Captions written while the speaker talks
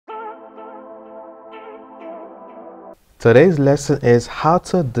Today's lesson is how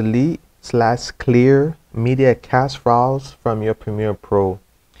to delete/clear media cache files from your Premiere Pro.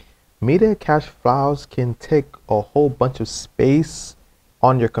 Media cache files can take a whole bunch of space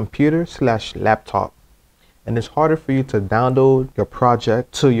on your computer/laptop, and it's harder for you to download your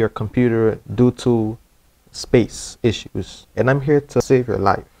project to your computer due to space issues. And I'm here to save your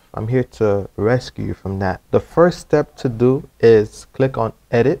life. I'm here to rescue you from that. The first step to do is click on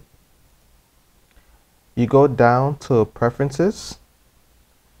Edit. You go down to Preferences.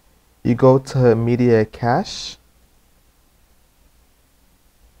 You go to Media Cache.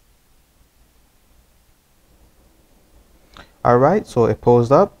 Alright, so it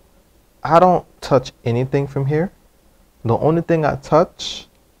pulls up. I don't touch anything from here. The only thing I touch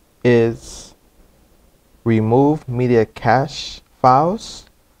is Remove Media Cache Files.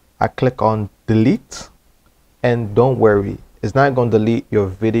 I click on Delete, and don't worry, it's not going to delete your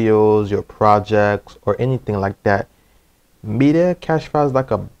videos, your projects, or anything like that. Media cache files is like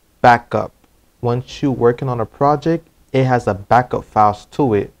a backup. Once you're working on a project, it has a backup files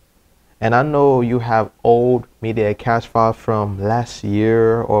to it. And I know you have old media cache files from last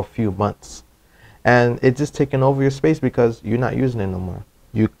year or a few months, and it's just taking over your space because you're not using it no more.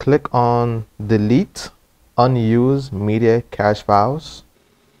 You click on Delete Unused Media Cache Files.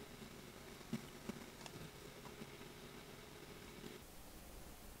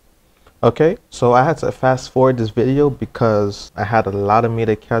 Okay, so I had to fast forward this video because I had a lot of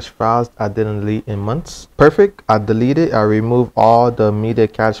media cache files I didn't delete in months. Perfect, I deleted, I removed all the media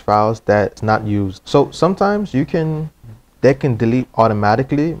cache files that's not used. So sometimes they can delete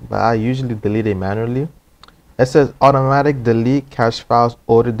automatically, but I usually delete it manually. It says automatic delete cache files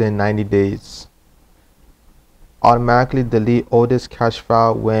older than 90 days. Automatically delete oldest cache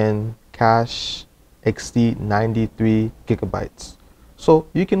file when cache exceed 93 gigabytes. So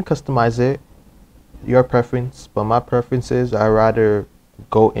you can customize it, your preference, but my preference is I rather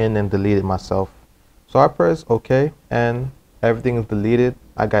go in and delete it myself. So I press OK, and everything is deleted.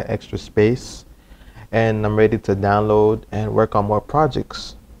 I got extra space, and I'm ready to download and work on more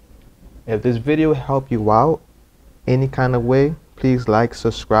projects. If this video helped you out any kind of way, please like,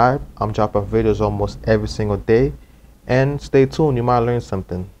 subscribe. I'm dropping videos almost every single day, and stay tuned, you might learn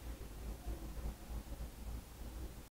something.